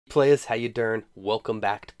Playas, how you doing? Welcome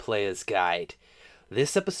back to Playas Guide.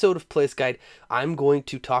 This episode of Playas Guide, I'm going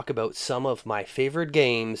to talk about some of my favorite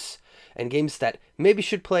games and games that maybe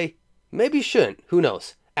should play, maybe shouldn't, who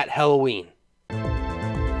knows, at Halloween.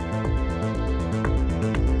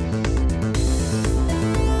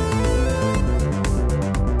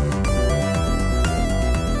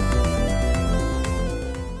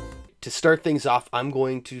 To start things off, I'm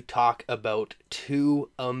going to talk about two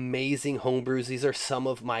amazing homebrews. These are some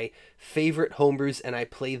of my favorite homebrews, and I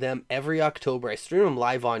play them every October. I stream them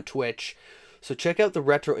live on Twitch. So check out the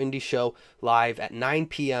Retro Indie Show live at 9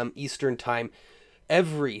 p.m. Eastern Time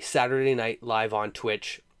every Saturday night live on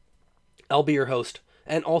Twitch. I'll be your host.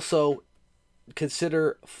 And also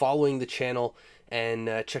consider following the channel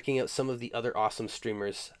and checking out some of the other awesome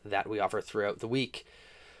streamers that we offer throughout the week.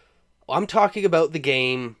 I'm talking about the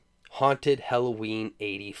game Haunted Halloween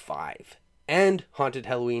 85 and Haunted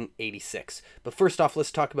Halloween 86. But first off,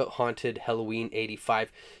 let's talk about Haunted Halloween 85.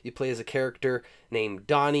 You play as a character named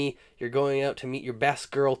Donnie. You're going out to meet your best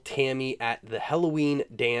girl, Tammy, at the Halloween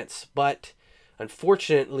dance. But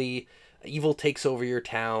unfortunately, evil takes over your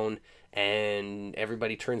town and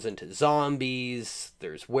everybody turns into zombies.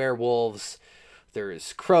 There's werewolves.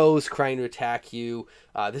 There's crows trying to attack you.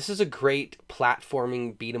 This is a great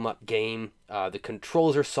platforming beat-em-up game. The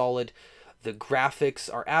controls are solid. The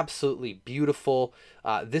graphics are absolutely beautiful.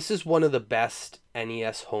 This is one of the best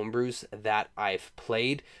NES homebrews that I've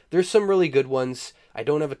played. There's some really good ones. I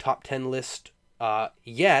don't have a top 10 list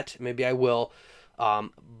yet. Maybe I will.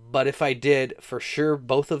 But if I did, for sure,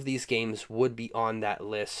 both of these games would be on that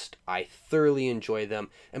list. I thoroughly enjoy them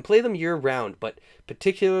and play them year-round, but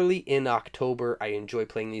particularly in October, I enjoy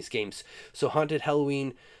playing these games. So Haunted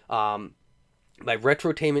Halloween by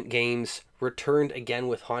Retrotainment Games returned again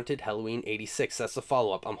with Haunted Halloween 86. That's the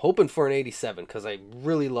follow-up. I'm hoping for an 87 because I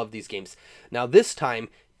really love these games. Now this time,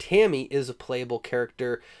 Tammy is a playable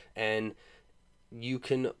character, and you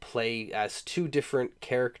can play as two different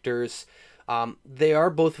characters. They are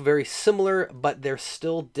both very similar, but they're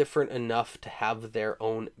still different enough to have their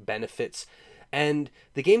own benefits. And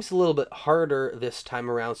the game's a little bit harder this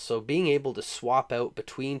time around, so being able to swap out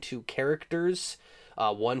between two characters,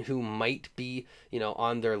 one who might be,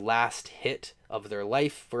 on their last hit of their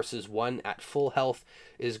life versus one at full health,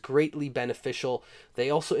 is greatly beneficial. They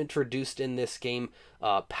also introduced in this game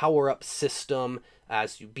a power-up system.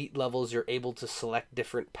 As you beat levels, you're able to select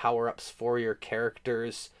different power-ups for your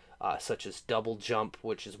characters, such as double jump,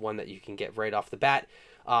 which is one that you can get right off the bat.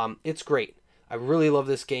 It's great. I really love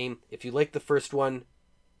this game. If you like the first one,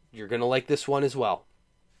 you're going to like this one as well.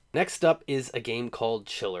 Next up is a game called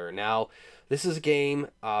Chiller. Now, this is a game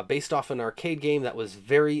based off an arcade game that was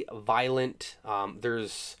very violent.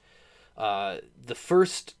 There's the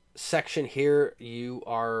first section here, you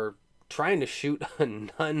are trying to shoot a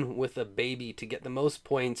nun with a baby to get the most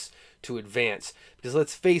points to advance. Because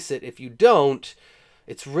let's face it, if you don't,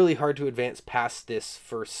 it's really hard to advance past this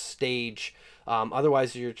first stage.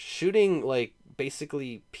 Otherwise, you're shooting like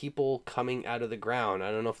basically people coming out of the ground.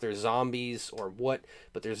 I don't know if they're zombies or what,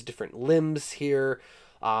 but there's different limbs here.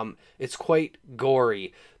 It's quite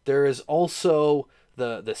gory. There is also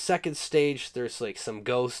the second stage. There's like some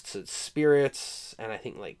ghosts and spirits, and I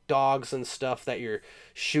think like dogs and stuff that you're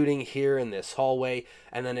shooting here in this hallway.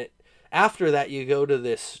 And then after that, you go to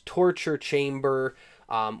this torture chamber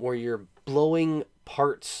where you're blowing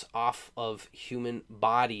parts off of human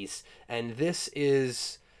bodies. And this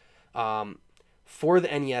is for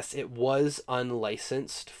the NES. It was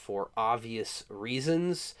unlicensed for obvious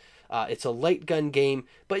reasons. It's a light gun game,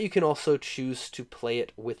 but you can also choose to play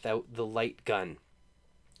it without the light gun.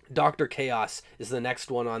 Dr. Chaos is the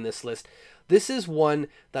next one on this list. This is one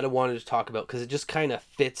that I wanted to talk about because it just kind of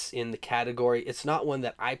fits in the category. It's not one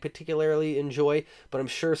that I particularly enjoy, but I'm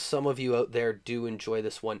sure some of you out there do enjoy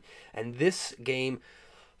this one. And this game,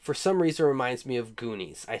 for some reason, reminds me of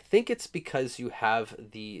Goonies. I think it's because you have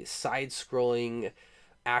the side-scrolling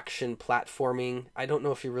action platforming. I don't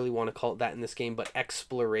know if you really want to call it that in this game, but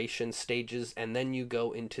exploration stages, and then you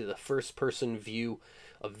go into the first-person view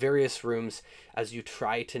of various rooms as you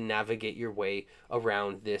try to navigate your way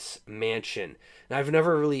around this mansion. Now, I've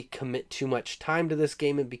never really commit too much time to this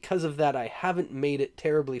game, and because of that, I haven't made it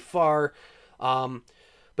terribly far.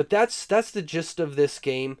 But that's the gist of this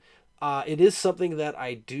game. It is something that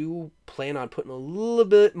I do plan on putting a little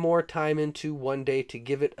bit more time into one day to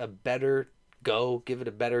give it a better go, give it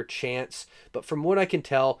a better chance. But from what I can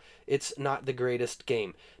tell, it's not the greatest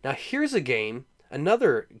game. Now, here's a game,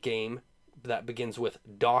 another game that begins with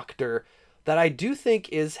Doctor, that I do think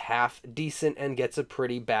is half decent and gets a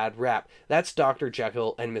pretty bad rap. That's Dr.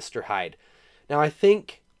 Jekyll and Mr. Hyde. Now, I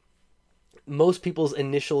think most people's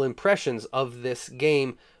initial impressions of this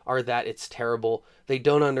game are that it's terrible. They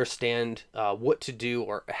don't understand what to do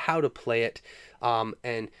or how to play it.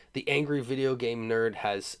 And the angry video game nerd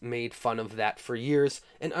has made fun of that for years,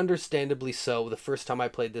 and understandably so. The first time I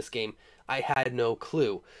played this game, I had no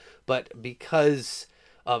clue. But because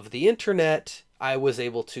of the internet, I was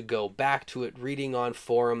able to go back to it, reading on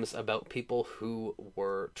forums about people who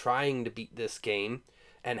were trying to beat this game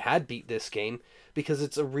and had beat this game, because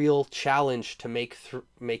it's a real challenge to make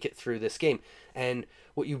it through this game. And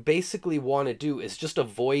what you basically want to do is just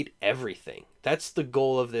avoid everything. That's the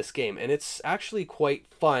goal of this game, and it's actually quite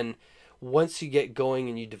fun once you get going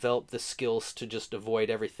and you develop the skills to just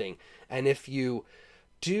avoid everything. And if your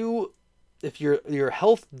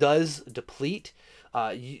health does deplete,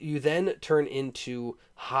 you then turn into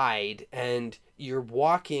hide, and you're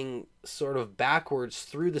walking sort of backwards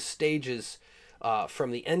through the stages,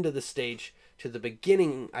 from the end of the stage to the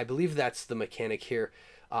beginning. I believe that's the mechanic here.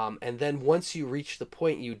 And then once you reach the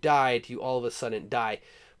point you died, you all of a sudden die.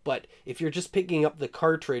 But if you're just picking up the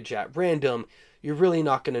cartridge at random, you're really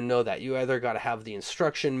not going to know that. You either got to have the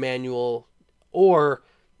instruction manual, or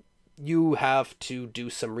you have to do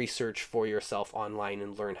some research for yourself online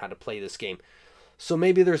and learn how to play this game. So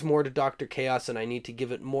maybe there's more to Dr. Chaos, and I need to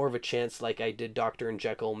give it more of a chance like I did Dr.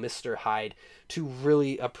 Jekyll, Mr. Hyde, to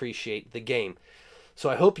really appreciate the game. So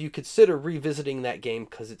I hope you consider revisiting that game,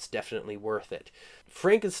 because it's definitely worth it.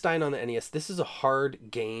 Frankenstein on the NES, this is a hard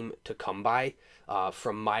game to come by.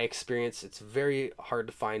 From my experience, it's very hard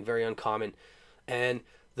to find, very uncommon. And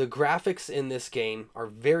the graphics in this game are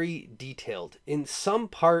very detailed. In some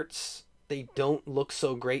parts, they don't look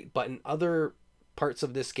so great, but in other parts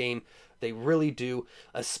of this game, they really do,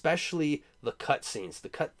 especially the cutscenes. The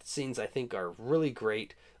cutscenes, I think, are really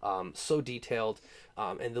great, so detailed,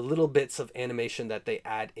 and the little bits of animation that they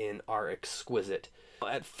add in are exquisite.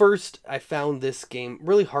 At first, I found this game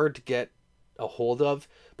really hard to get a hold of,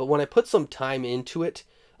 but when I put some time into it,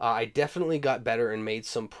 I definitely got better and made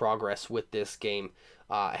some progress with this game.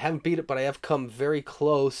 I haven't beat it, but I have come very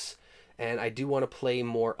close, and I do want to play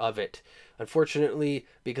more of it. Unfortunately,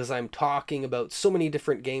 because I'm talking about so many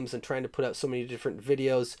different games and trying to put out so many different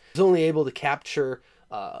videos, I was only able to capture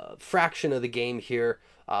a fraction of the game here,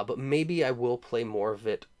 but maybe I will play more of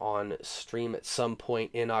it on stream at some point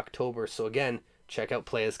in October. So again, check out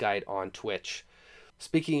Playas Guide on Twitch.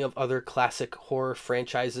 Speaking of other classic horror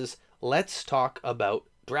franchises, let's talk about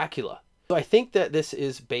Dracula. So I think that this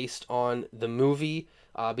is based on the movie,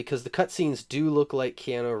 because the cutscenes do look like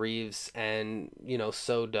Keanu Reeves, and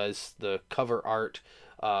so does the cover art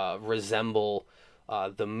resemble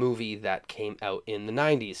the movie that came out in the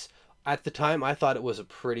 90s. At the time, I thought it was a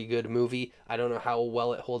pretty good movie. I don't know how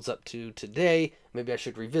well it holds up to today. Maybe I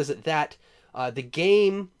should revisit that. The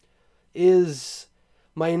game is...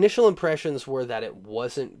 My initial impressions were that it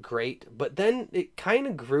wasn't great, but then it kind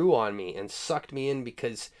of grew on me and sucked me in,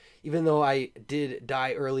 because even though I did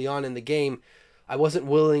die early on in the game, I wasn't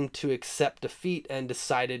willing to accept defeat and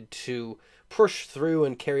decided to push through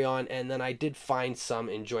and carry on, and then I did find some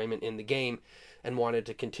enjoyment in the game and wanted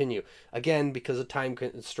to continue. Again, because of time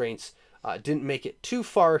constraints, didn't make it too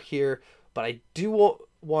far here, but I do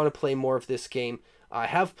want to play more of this game. I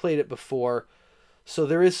have played it before, so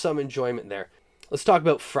there is some enjoyment there. Let's talk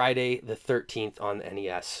about Friday the 13th on the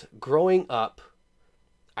NES. Growing up,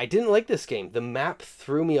 I didn't like this game. The map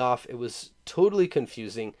threw me off. It was totally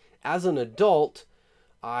confusing. As an adult,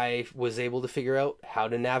 I was able to figure out how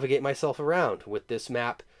to navigate myself around with this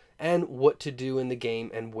map and what to do in the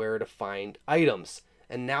game and where to find items.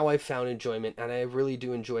 And now I've found enjoyment, and I really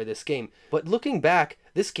do enjoy this game. But looking back,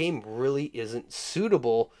 this game really isn't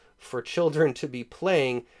suitable for children to be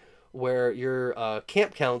playing, where you're a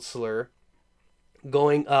camp counselor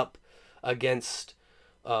going up against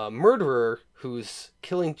a murderer who's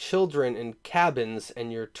killing children in cabins,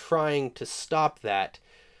 and you're trying to stop that.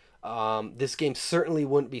 This game certainly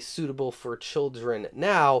wouldn't be suitable for children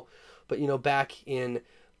now, but back in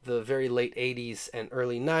the very late 80s and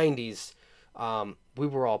early 90s, we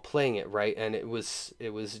were all playing it, right? And it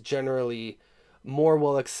was generally more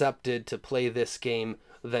well accepted to play this game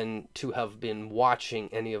than to have been watching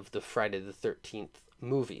any of the Friday the 13th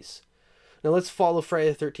movies. Now let's follow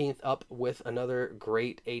Friday the 13th up with another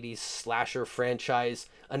great 80s slasher franchise,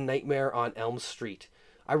 A Nightmare on Elm Street.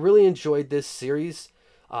 I really enjoyed this series.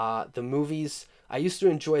 The movies, I used to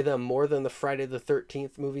enjoy them more than the Friday the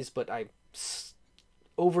 13th movies, but I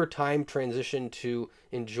over time transitioned to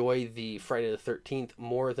enjoy the Friday the 13th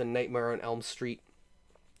more than Nightmare on Elm Street.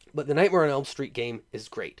 But the Nightmare on Elm Street game is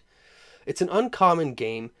great. It's an uncommon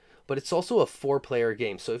game, but it's also a 4-player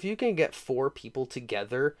game. So if you can get 4 people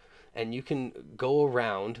together and you can go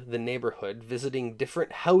around the neighborhood visiting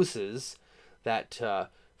different houses that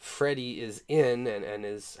Freddy is in and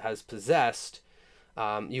has possessed.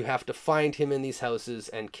 You have to find him in these houses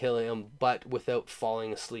and kill him, but without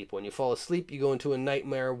falling asleep. When you fall asleep, you go into a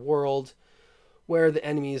nightmare world where the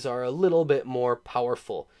enemies are a little bit more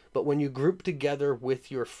powerful. But when you group together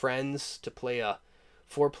with your friends to play a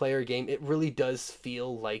 4-player game, it really does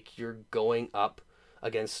feel like you're going up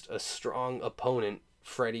against a strong opponent,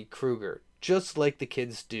 Freddy Krueger, just like the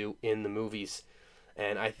kids do in the movies.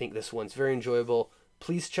 And I think this one's very enjoyable.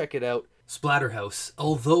 Please check it out. Splatterhouse.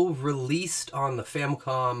 Although released on the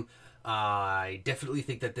Famicom, I definitely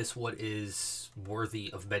think that this one is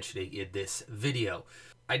worthy of mentioning in this video.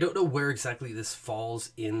 I don't know where exactly this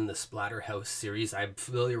falls in the Splatterhouse series. I'm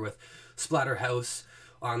familiar with Splatterhouse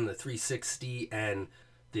on the 360 and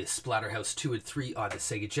the Splatterhouse 2 and 3 on the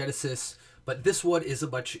Sega Genesis, but this one is a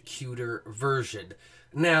much cuter version.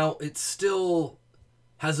 Now, it still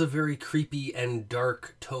has a very creepy and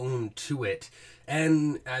dark tone to it,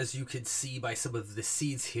 and as you can see by some of the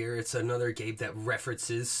scenes here, it's another game that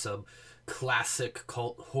references some classic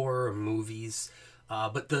cult horror movies.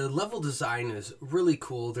 But the level design is really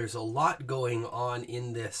cool. There's a lot going on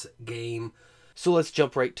in this game. So let's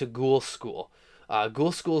jump right to Ghoul School.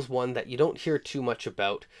 Ghoul School is one that you don't hear too much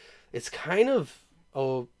about. It's kind of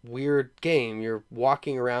a weird game. You're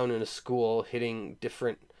walking around in a school hitting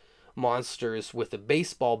different monsters with a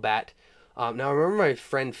baseball bat. Now, I remember my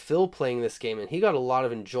friend Phil playing this game, and he got a lot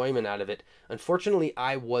of enjoyment out of it. Unfortunately,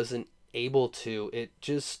 I wasn't able to. It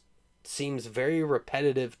just seems very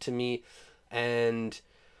repetitive to me, and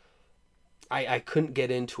I couldn't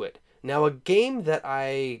get into it. Now, a game that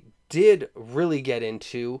I did really get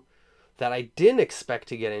into, that I didn't expect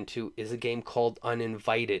to get into, is a game called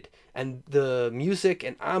Uninvited. And the music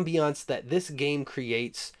and ambiance that this game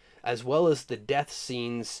creates, as well as the death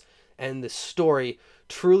scenes and the story,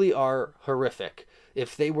 truly are horrific.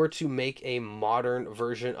 If they were to make a modern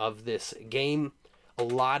version of this game, a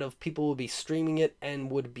lot of people would be streaming it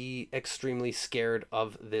and would be extremely scared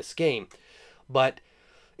of this game. But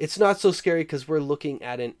it's not so scary because we're looking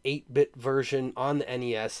at an 8-bit version on the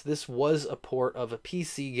NES. This was a port of a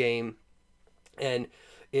PC game, and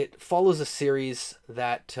it follows a series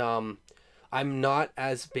that I'm not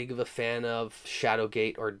as big of a fan of,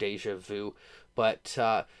 Shadowgate or Deja Vu, but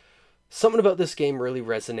something about this game really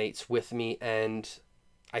resonates with me, and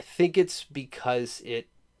I think it's because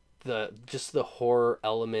just the horror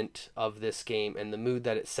element of this game and the mood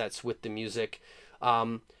that it sets with the music.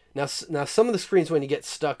 Now some of the screens, when you get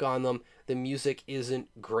stuck on them, the music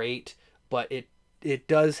isn't great, but it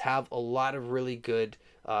does have a lot of really good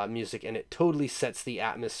music, and it totally sets the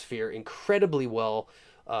atmosphere incredibly well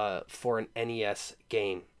for an NES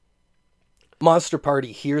game. Monster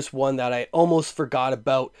Party, here's one that I almost forgot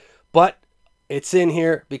about, but it's in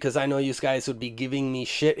here because I know you guys would be giving me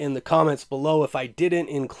shit in the comments below if I didn't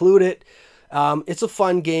include it. It's a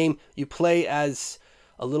fun game. You play as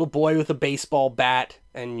a little boy with a baseball bat,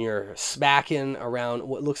 and you're smacking around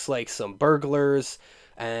what looks like some burglars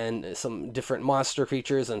and some different monster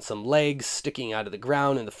creatures and some legs sticking out of the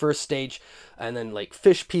ground in the first stage, and then like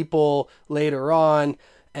fish people later on.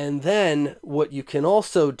 And then what you can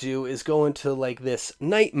also do is go into like this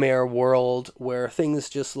nightmare world where things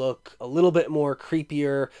just look a little bit more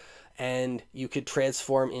creepier, and you could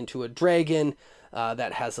transform into a dragon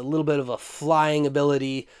that has a little bit of a flying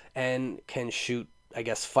ability and can shoot, I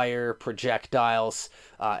guess, fire projectiles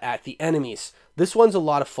at the enemies. This one's a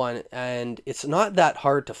lot of fun, and it's not that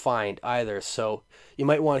hard to find either, so you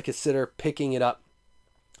might want to consider picking it up.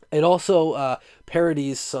 It also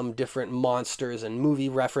parodies some different monsters and movie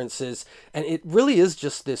references, and it really is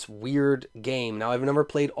just this weird game. Now, I've never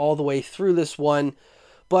played all the way through this one,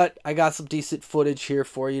 but I got some decent footage here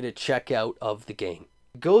for you to check out of the game.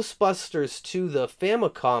 Ghostbusters 2, the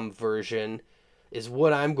Famicom version, is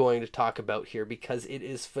what I'm going to talk about here because it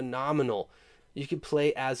is phenomenal. You can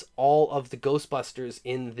play as all of the Ghostbusters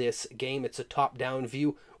in this game. It's a top-down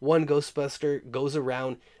view. One Ghostbuster goes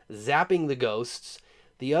around zapping the ghosts.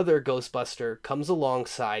 The other Ghostbuster comes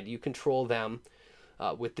alongside. You control them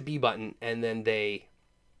with the B button, and then they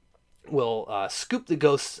will scoop the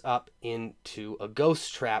ghosts up into a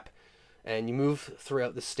ghost trap, and you move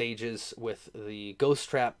throughout the stages with the ghost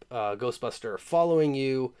trap Ghostbuster following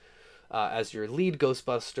you as your lead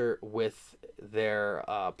Ghostbuster with their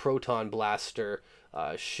proton blaster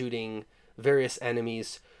shooting various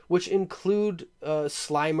enemies, which include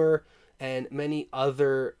Slimer and many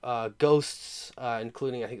other ghosts,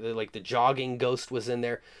 including, I think, like the jogging ghost was in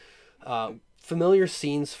there. familiar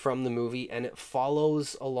scenes from the movie, and it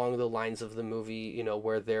follows along the lines of the movie,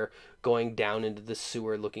 where they're going down into the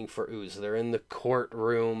sewer looking for ooze. They're in the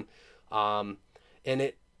courtroom, and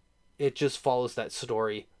it just follows that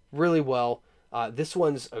story really well. This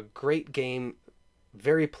one's a great game,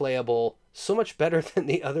 very playable, so much better than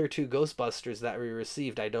the other two Ghostbusters that we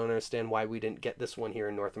received. I don't understand why we didn't get this one here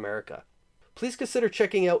in North America. Please consider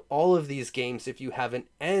checking out all of these games if you haven't,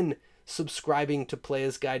 and subscribing to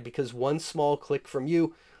Playas Guide, because one small click from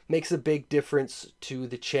you makes a big difference to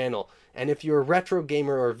the channel. And if you're a retro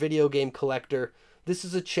gamer or video game collector, this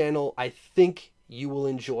is a channel I think you will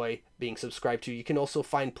enjoy being subscribed to. You can also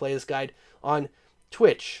find Playas Guide on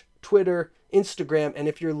Twitch, Twitter, Instagram, and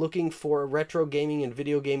if you're looking for a retro gaming and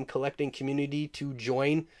video game collecting community to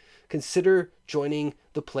join, consider joining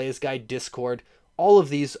the Playas Guide Discord. All of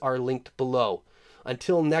these are linked below.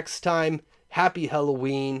 Until next time, happy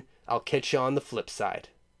Halloween. I'll catch you on the flip side.